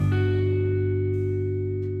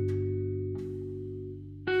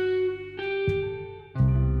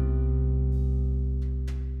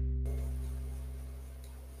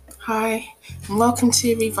Hi, and welcome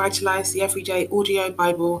to Revitalize the Everyday Audio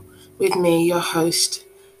Bible with me, your host,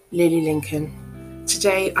 Lily Lincoln.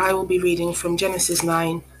 Today I will be reading from Genesis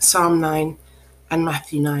 9, Psalm 9, and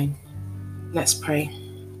Matthew 9. Let's pray.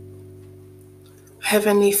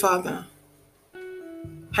 Heavenly Father,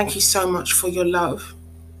 thank you so much for your love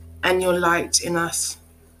and your light in us.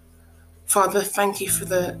 Father, thank you for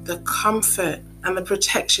the comfort and the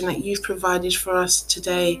protection that you've provided for us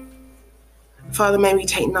today. Father, may we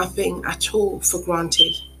take nothing at all for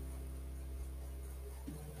granted.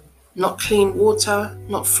 Not clean water,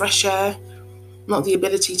 not fresh air, not the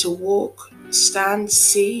ability to walk, stand,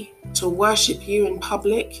 see, to worship you in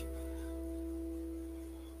public.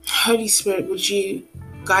 Holy Spirit, would you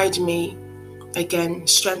guide me again,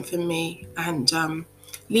 strengthen me, and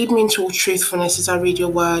lead me into all truthfulness as I read your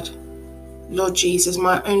word. Lord Jesus,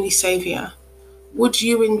 my only Saviour, would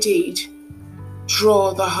you indeed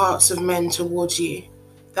draw the hearts of men towards you,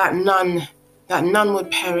 that none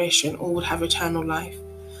would perish and all would have eternal life.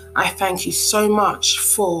 I thank you so much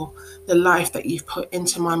for the life that you've put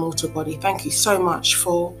into my mortal body. Thank you so much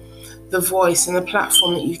for the voice and the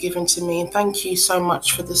platform that you've given to me. And thank you so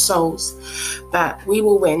much for the souls that we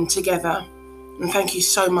will win together. And thank you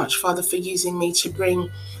so much, Father, for using me to bring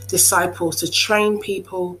disciples, to train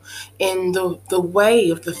people in the way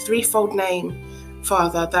of the threefold name,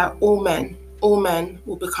 Father, that all men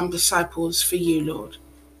will become disciples for you, Lord.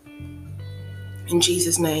 In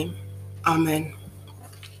Jesus' name, amen.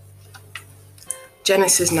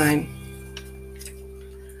 Genesis 9.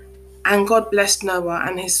 And God blessed Noah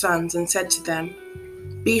and his sons and said to them,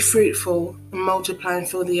 "Be fruitful and multiply and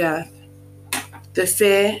fill the earth. The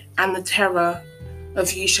fear and the terror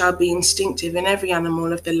of you shall be instinctive in every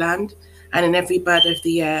animal of the land and in every bird of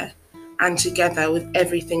the air, and together with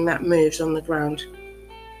everything that moves on the ground,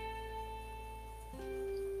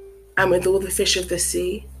 and with all the fish of the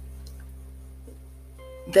sea.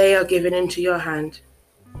 They are given into your hand.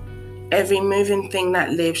 Every moving thing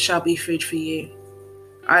that lives shall be food for you.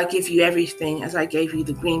 I give you everything as I gave you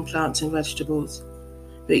the green plants and vegetables.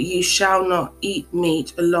 But you shall not eat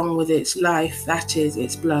meat along with its life, that is,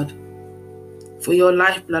 its blood. For your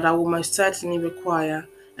lifeblood I will most certainly require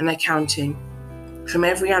an accounting. From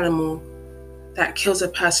every animal that kills a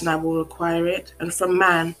person I will require it, and from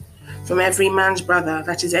every man's brother,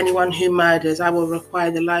 that is, anyone who murders, I will require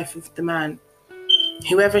the life of the man.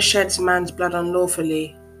 Whoever sheds man's blood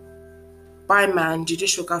unlawfully, by man,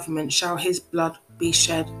 judicial government, shall his blood be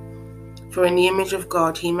shed. For in the image of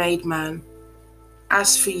God he made man.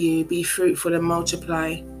 As for you, be fruitful and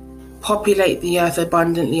multiply. Populate the earth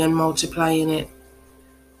abundantly and multiply in it."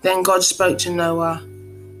 Then God spoke to Noah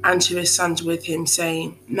and to his sons with him,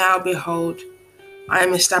 saying, "Now behold, I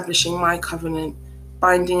am establishing my covenant,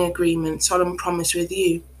 binding agreement, solemn promise with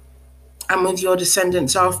you, and with your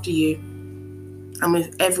descendants after you, and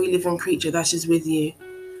with every living creature that is with you,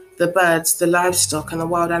 the birds, the livestock, and the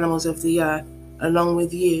wild animals of the earth, along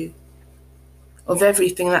with you. Of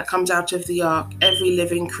everything that comes out of the ark, every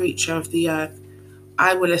living creature of the earth,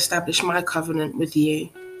 I will establish my covenant with you.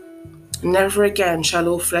 Never again shall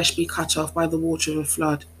all flesh be cut off by the water of a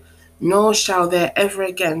flood, nor shall there ever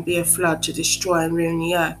again be a flood to destroy and ruin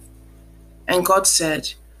the earth." And God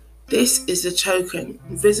said, "This is the token,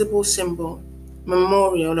 visible symbol,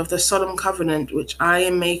 memorial of the solemn covenant which I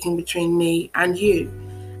am making between me and you,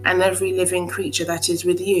 and every living creature that is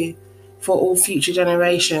with you, for all future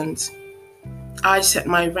generations. I set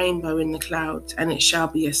my rainbow in the clouds, and it shall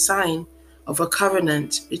be a sign of a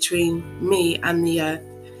covenant between me and the earth.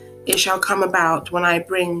 It shall come about when I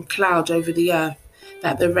bring clouds over the earth,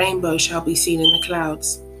 that the rainbow shall be seen in the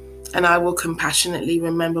clouds. And I will compassionately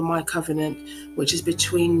remember my covenant, which is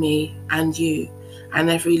between me and you, and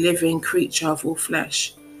every living creature of all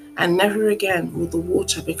flesh. And never again will the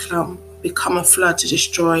water become a flood to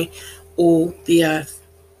destroy all the earth,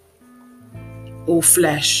 all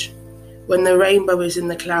flesh. When the rainbow is in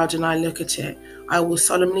the cloud and I look at it, I will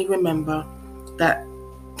solemnly remember that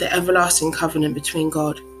the everlasting covenant between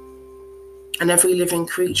God and every living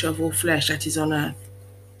creature of all flesh that is on earth."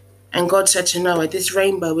 And God said to Noah, "This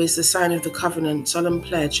rainbow is the sign of the covenant, solemn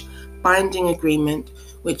pledge, binding agreement,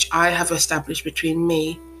 which I have established between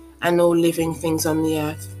me and all living things on the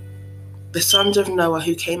earth." The sons of Noah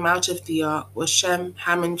who came out of the ark were Shem,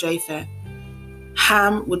 Ham, and Japheth.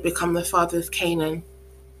 Ham would become the father of Canaan.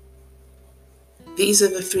 These are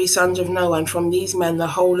the three sons of Noah, and from these men the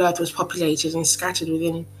whole earth was populated and scattered with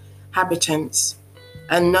inhabitants.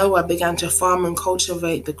 And Noah began to farm and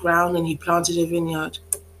cultivate the ground, and he planted a vineyard.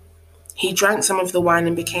 He drank some of the wine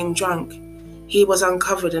and became drunk. He was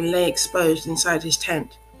uncovered and lay exposed inside his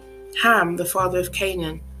tent. Ham, the father of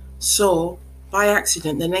Canaan, saw by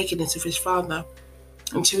accident, the nakedness of his father,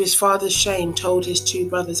 and to his father's shame told his 2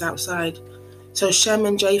 brothers outside. So Shem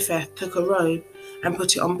and Japheth took a robe and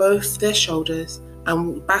put it on both their shoulders and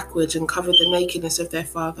walked backwards and covered the nakedness of their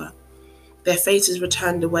father. Their faces were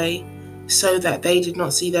turned away so that they did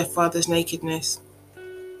not see their father's nakedness.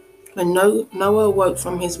 When Noah awoke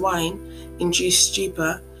from his wine-induced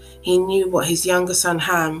stupor, he knew what his younger son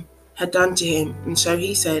Ham had done to him, and so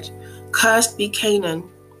he said, "Cursed be Canaan,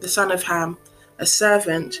 the son of Ham, a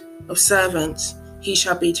servant of servants he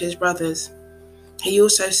shall be to his brothers." He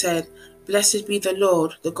also said, "Blessed be the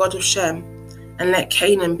Lord, the God of Shem, and let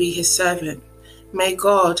Canaan be his servant. May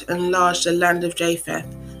God enlarge the land of Japheth,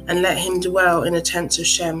 and let him dwell in the tents of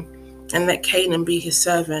Shem, and let Canaan be his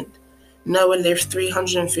servant." Noah lived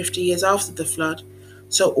 350 years after the flood,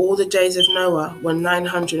 so all the days of Noah were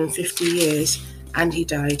 950 years, and he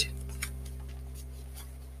died.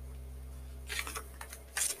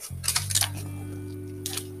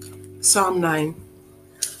 Psalm 9,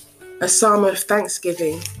 a psalm of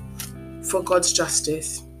thanksgiving for God's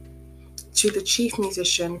justice. To the chief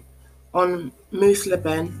musician on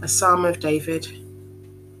Muth-leben, a psalm of David.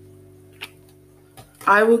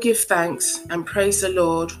 I will give thanks and praise the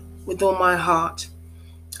Lord with all my heart.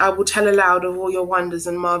 I will tell aloud of all your wonders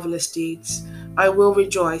and marvelous deeds. I will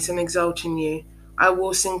rejoice and exult in you. I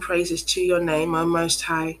will sing praises to your name, O Most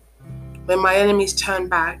High. When my enemies turn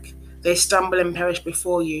back, they stumble and perish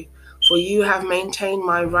before you. For you have maintained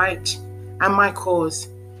my right and my cause.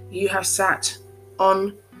 You have sat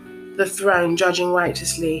on the throne judging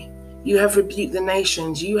righteously. You have rebuked the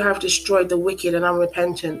nations. You have destroyed the wicked and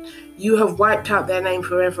unrepentant. You have wiped out their name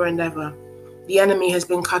forever and ever. The enemy has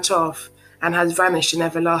been cut off and has vanished in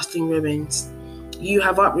everlasting ruins. You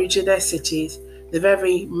have uprooted their cities. The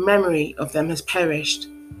very memory of them has perished.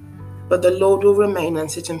 But the Lord will remain and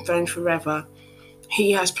sit enthroned forever.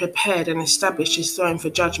 He has prepared and established his throne for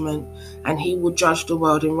judgment, and he will judge the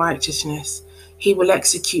world in righteousness. He will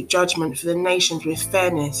execute judgment for the nations with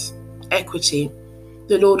fairness, equity.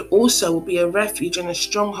 The Lord also will be a refuge and a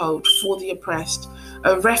stronghold for the oppressed,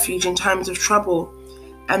 a refuge in times of trouble.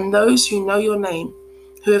 And those who know your name,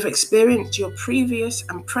 who have experienced your previous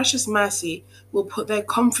and precious mercy, will put their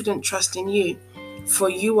confident trust in you. For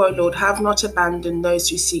you, O Lord, have not abandoned those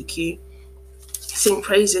who seek you. Sing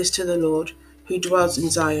praises to the Lord, who dwells in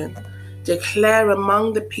Zion. Declare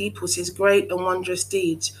among the peoples his great and wondrous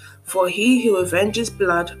deeds, for he who avenges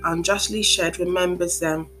blood unjustly shed remembers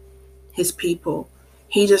them, his people.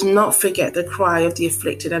 He does not forget the cry of the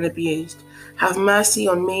afflicted and abused. Have mercy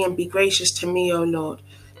on me and be gracious to me, O Lord.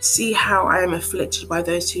 See how I am afflicted by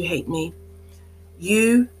those who hate me.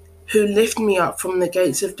 You who lift me up from the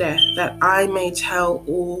gates of death, that I may tell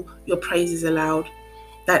all your praises aloud,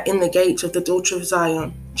 that in the gates of the daughter of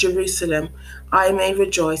Zion, Jerusalem, I may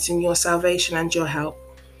rejoice in your salvation and your help.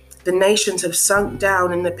 The nations have sunk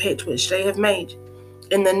down in the pit which they have made,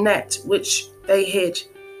 in the net which they hid.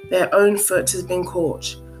 Their own foot has been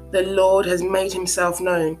caught. The Lord has made himself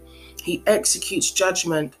known. He executes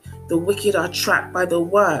judgment. The wicked are trapped by the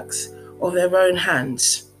works of their own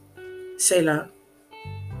hands. Selah.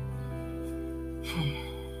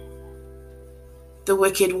 The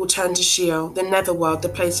wicked will turn to Sheol, the netherworld, the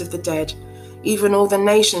place of the dead, even all the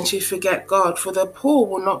nations who forget God, for the poor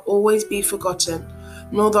will not always be forgotten,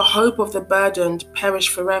 nor the hope of the burdened perish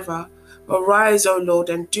forever. Arise, O Lord,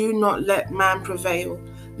 and do not let man prevail.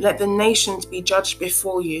 Let the nations be judged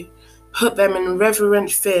before you. Put them in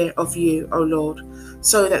reverent fear of you, O Lord,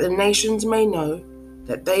 so that the nations may know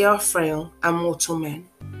that they are frail and mortal men.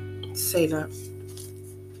 Selah.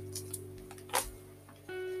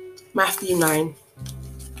 Matthew 9.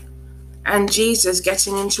 And Jesus,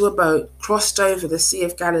 getting into a boat, crossed over the Sea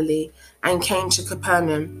of Galilee and came to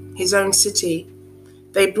Capernaum, his own city.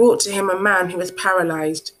 They brought to him a man who was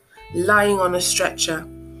paralyzed, lying on a stretcher.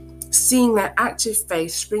 Seeing their active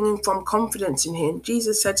faith springing from confidence in him,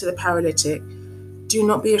 Jesus said to the paralytic, "Do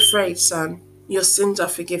not be afraid, son. Your sins are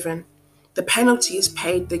forgiven. The penalty is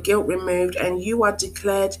paid, the guilt removed, and you are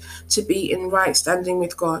declared to be in right standing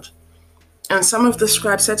with God." And some of the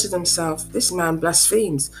scribes said to themselves, "This man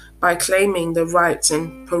blasphemes by claiming the rights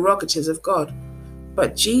and prerogatives of God."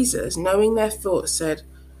 But Jesus, knowing their thoughts, said,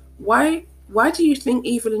 Why do you think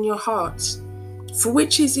evil in your hearts? For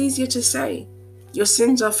which is easier to say, 'Your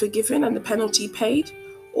sins are forgiven and the penalty paid,'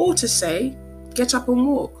 or to say, 'Get up and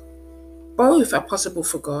walk'? Both are possible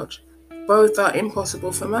for God. Both are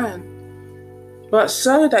impossible for man. But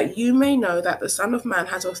so that you may know that the Son of Man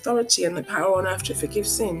has authority and the power on earth to forgive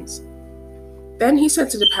sins." Then he said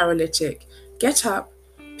to the paralytic, "Get up,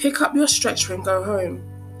 pick up your stretcher and go home."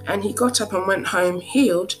 And he got up and went home,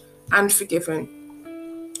 healed and forgiven.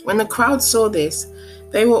 When the crowd saw this,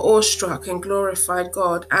 they were awestruck and glorified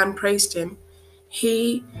God and praised him,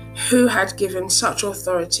 he who had given such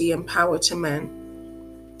authority and power to men.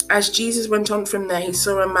 As Jesus went on from there, he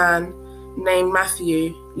saw a man named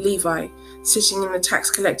Matthew, Levi, sitting in the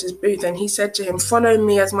tax collector's booth, and he said to him, "Follow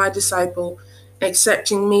me as my disciple,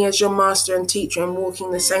 accepting me as your master and teacher and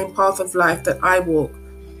walking the same path of life that I walk."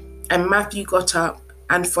 And Matthew got up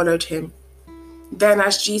and followed him. Then,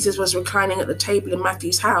 as Jesus was reclining at the table in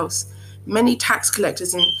Matthew's house, many tax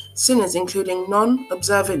collectors and sinners, including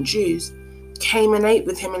non-observant Jews, came and ate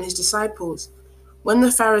with him and his disciples. When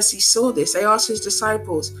the Pharisees saw this, they asked his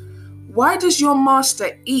disciples, "Why does your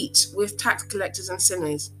master eat with tax collectors and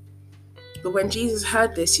sinners?" But when Jesus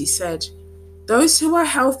heard this, he said, "Those who are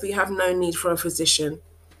healthy have no need for a physician,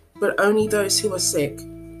 but only those who are sick.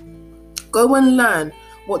 Go and learn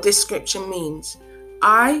what this scripture means.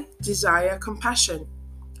 I desire compassion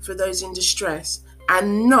for those in distress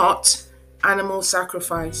and not animal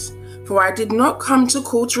sacrifice. For I did not come to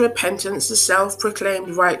call to repentance the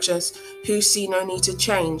self-proclaimed righteous who see no need to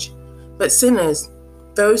change, but sinners,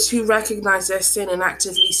 those who recognize their sin and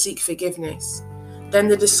actively seek forgiveness." Then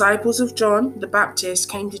the disciples of John the Baptist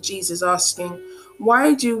came to Jesus asking,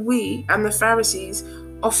 "Why do we and the Pharisees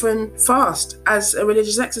often fast as a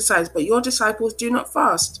religious exercise, but your disciples do not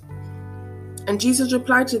fast?" And Jesus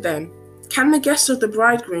replied to them, "Can the guests of the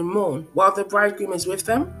bridegroom mourn while the bridegroom is with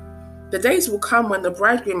them? The days will come when the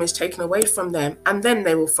bridegroom is taken away from them, and then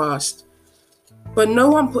they will fast. But no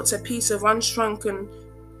one puts a piece of unshrunken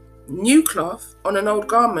new cloth on an old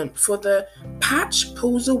garment, for the patch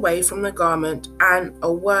pulls away from the garment, and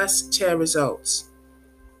a worse tear results.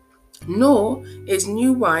 Nor is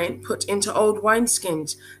new wine put into old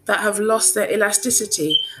wineskins that have lost their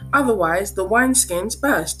elasticity, otherwise the wineskins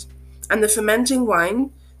burst, and the fermenting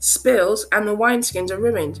wine spills, and the wineskins are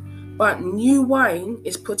ruined. But new wine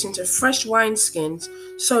is put into fresh wineskins,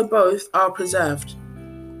 so both are preserved."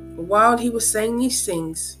 While he was saying these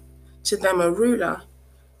things to them, a ruler,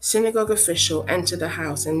 synagogue official, entered the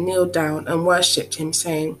house and kneeled down and worshipped him,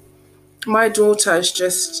 saying, "My daughter has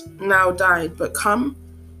just now died, but come,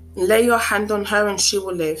 lay your hand on her and she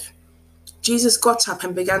will live." Jesus got up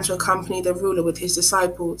and began to accompany the ruler with his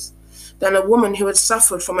disciples. Then a woman who had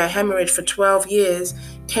suffered from a hemorrhage for 12 years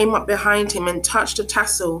came up behind him and touched a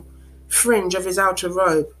tassel fringe of his outer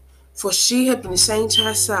robe, for she had been saying to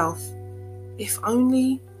herself, "If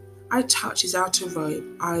only I touch his outer robe,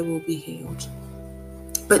 I will be healed."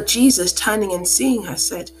 But Jesus, turning and seeing her,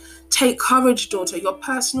 said, "Take courage, daughter, your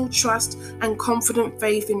personal trust and confident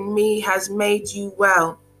faith in me has made you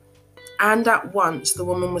well." And at once the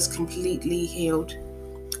woman was completely healed.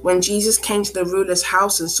 When Jesus came to the ruler's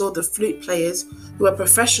house and saw the flute players, who were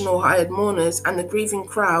professional hired mourners, and the grieving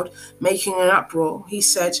crowd making an uproar, he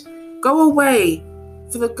said, "Go away,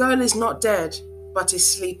 for the girl is not dead, but is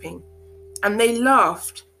sleeping." And they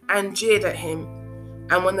laughed and jeered at him.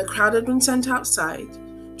 And when the crowd had been sent outside,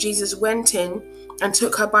 Jesus went in and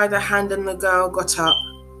took her by the hand, and the girl got up.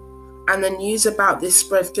 And the news about this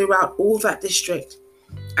spread throughout all that district.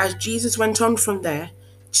 As Jesus went on from there,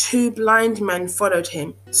 2 blind men followed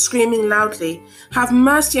him, screaming loudly, "Have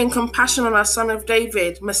mercy and compassion on us, Son of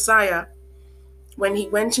David, Messiah." When he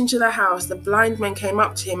went into the house, the blind men came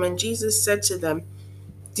up to him, and Jesus said to them,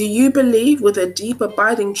 "Do you believe with a deep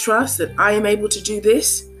abiding trust that I am able to do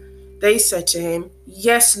this?" They said to him,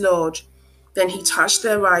 "Yes, Lord." Then he touched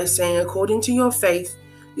their eyes, saying, "According to your faith,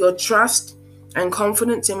 your trust and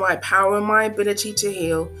confidence in my power and my ability to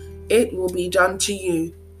heal, it will be done to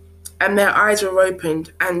you." And their eyes were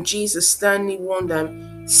opened, and Jesus sternly warned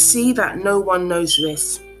them, "See that no one knows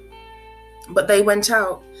this." But they went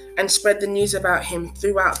out and spread the news about him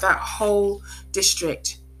throughout that whole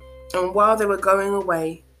district. And while they were going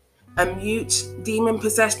away, a mute,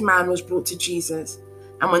 demon-possessed man was brought to Jesus.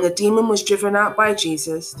 And when the demon was driven out by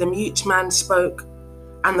Jesus, the mute man spoke,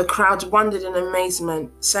 and the crowd wondered in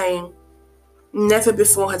amazement, saying, "Never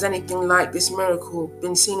before has anything like this miracle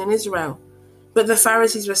been seen in Israel." But the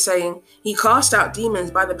Pharisees were saying, "He cast out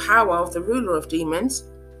demons by the power of the ruler of demons."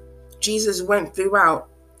 Jesus went throughout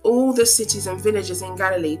all the cities and villages in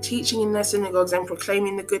Galilee, teaching in their synagogues and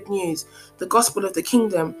proclaiming the good news, the gospel of the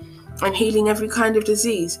kingdom, and healing every kind of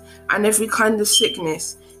disease and every kind of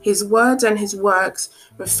sickness, his words and his works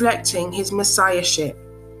reflecting his messiahship.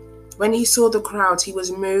 When he saw the crowds, he was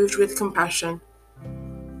moved with compassion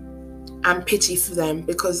and pity for them,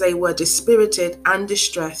 because they were dispirited and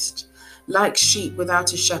distressed, like sheep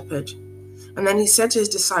without a shepherd. And then he said to his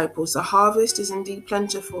disciples, "The harvest is indeed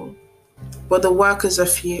plentiful, but the workers are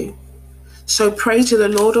few. So pray to the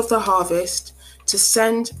Lord of the harvest to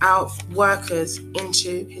send out workers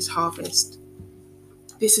into his harvest."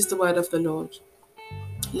 This is the word of the Lord.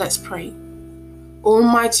 Let's pray.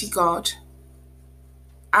 Almighty God,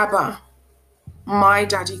 Abba, my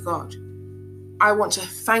Daddy God, I want to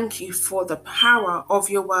thank you for the power of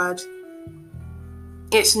your word.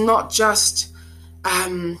 It's not just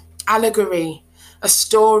allegory, a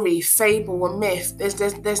story, fable, a myth.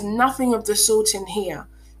 There's nothing of the sort in here.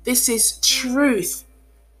 This is truth.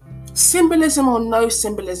 Symbolism or no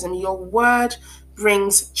symbolism, your word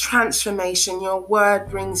brings transformation. Your word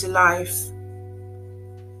brings life.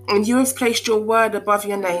 And you have placed your word above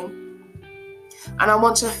your name. And I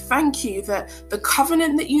want to thank you that the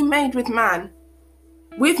covenant that you made with man,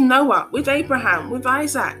 with Noah, with Abraham, with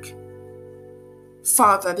Isaac,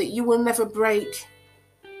 Father, that you will never break.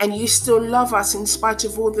 And you still love us in spite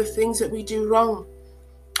of all the things that we do wrong.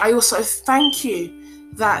 I also thank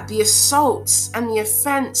you that the assaults and the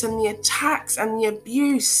offense and the attacks and the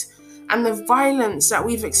abuse and the violence that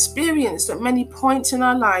we've experienced at many points in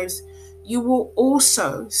our lives, you will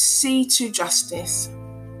also see to justice.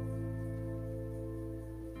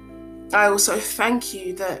 I also thank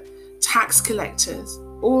you that tax collectors,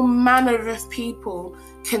 all manner of people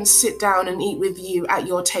can sit down and eat with you at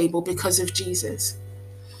your table because of Jesus.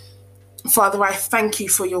 Father, I thank you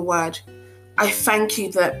for your word. I thank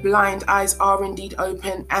you that blind eyes are indeed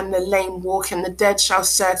open and the lame walk and the dead shall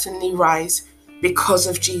certainly rise because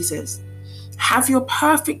of Jesus. Have your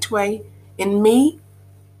perfect way in me.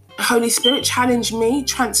 Holy Spirit, challenge me,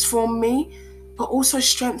 transform me, but also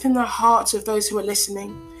strengthen the hearts of those who are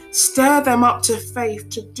listening. Stir them up to faith,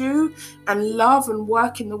 to do and love and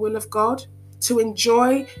work in the will of God, to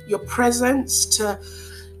enjoy your presence, to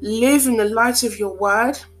live in the light of your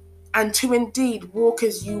word, and to indeed walk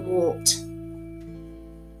as you walked.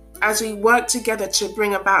 As we work together to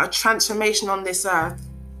bring about a transformation on this earth,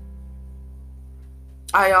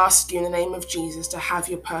 I ask you in the name of Jesus to have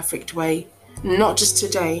your perfect way, not just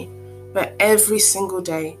today, but every single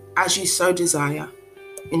day as you so desire.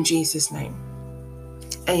 In Jesus' name.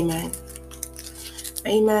 Amen.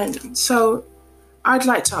 Amen. So I'd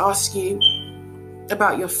like to ask you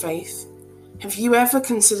about your faith. Have you ever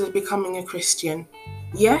considered becoming a Christian?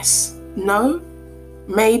 Yes? No?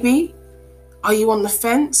 Maybe? Are you on the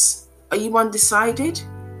fence? Are you undecided?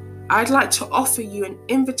 I'd like to offer you an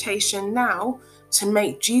invitation now to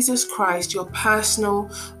make Jesus Christ your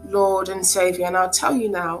personal Lord and Savior. And I'll tell you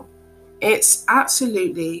now, it's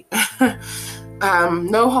absolutely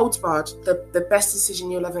no holds barred, the best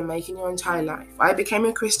decision you'll ever make in your entire life. I became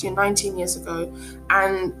a Christian 19 years ago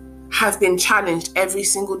and have been challenged every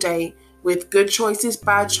single day with good choices,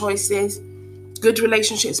 bad choices, good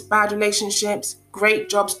relationships, bad relationships, great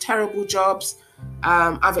jobs, terrible jobs.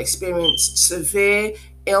 I've experienced severe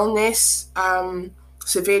illness,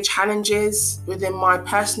 severe challenges within my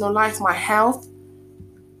personal life, my health.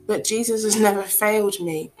 But Jesus has never failed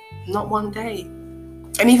me, not one day.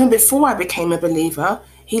 And even before I became a believer,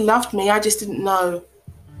 he loved me. I just didn't know.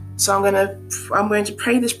 So I'm going to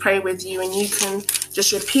pray this prayer with you, and you can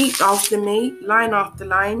just repeat after me, line after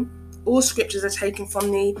line. All scriptures are taken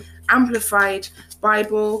from the Amplified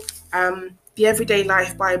Bible, the Everyday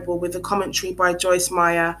Life Bible with a commentary by Joyce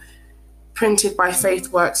Meyer, printed by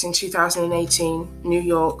FaithWorks in 2018, New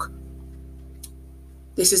York.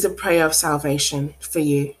 This is the prayer of salvation for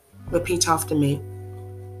you. Repeat after me.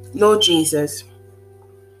 Lord Jesus,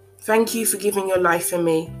 thank you for giving your life for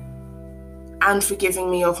me and forgiving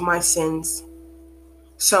me of my sins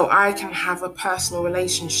so I can have a personal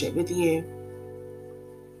relationship with you.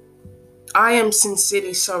 I am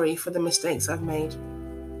sincerely sorry for the mistakes I've made,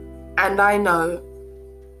 and I know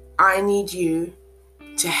I need you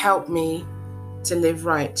to help me to live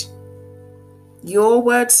right. Your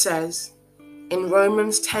word says in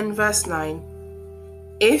Romans 10 verse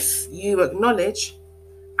 9, if you acknowledge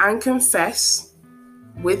and confess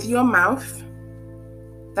with your mouth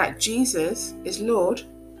that Jesus is Lord,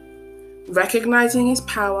 recognizing his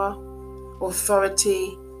power,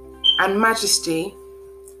 authority, and majesty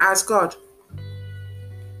as God,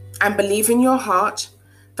 and believe in your heart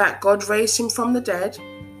that God raised him from the dead,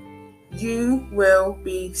 you will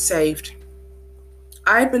be saved.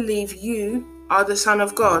 I believe you are the Son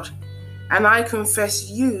of God, and I confess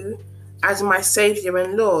you as my Savior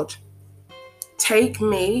and Lord. Take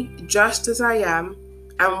me just as I am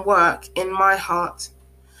and work in my heart,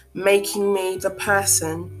 making me the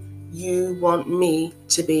person you want me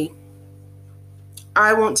to be.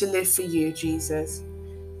 I want to live for you, Jesus,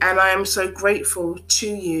 and I am so grateful to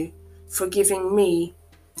you for giving me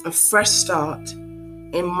a fresh start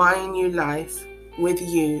in my new life with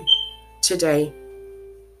you today.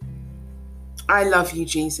 I love you,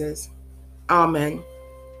 Jesus. Amen.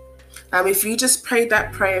 If you just prayed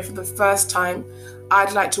that prayer for the first time,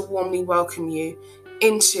 I'd like to warmly welcome you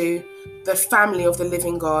into the family of the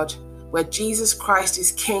living God, where Jesus Christ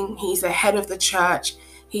is King. He's the head of the church.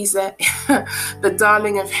 He's the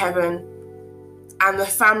darling of heaven. And the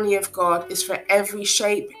family of God is for every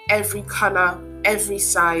shape, every color, every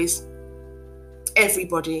size,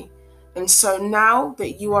 everybody. And so now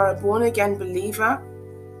that you are a born-again believer,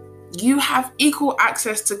 you have equal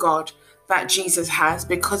access to God that Jesus has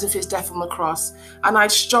because of his death on the cross. And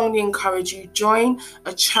I'd strongly encourage you, join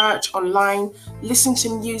a church online, listen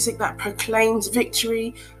to music that proclaims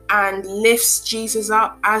victory and lifts Jesus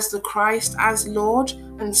up as the Christ, as Lord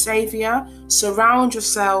and Savior. Surround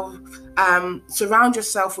yourself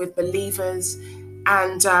with believers,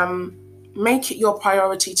 and make it your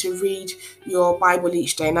priority to read your Bible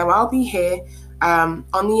each day. Now, I'll be here on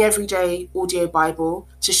the Everyday Audio Bible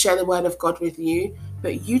to share the word of God with you,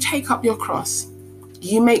 but you take up your cross.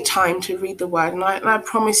 You make time to read the word, and I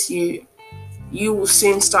promise you, you will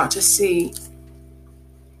soon start to see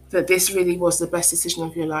that this really was the best decision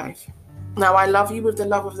of your life. Now, I love you with the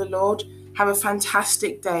love of the Lord. Have a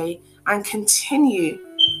fantastic day and continue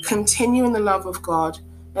in the love of God.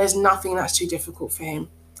 There's nothing that's too difficult for him.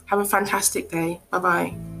 Have a fantastic day.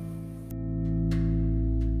 Bye-bye.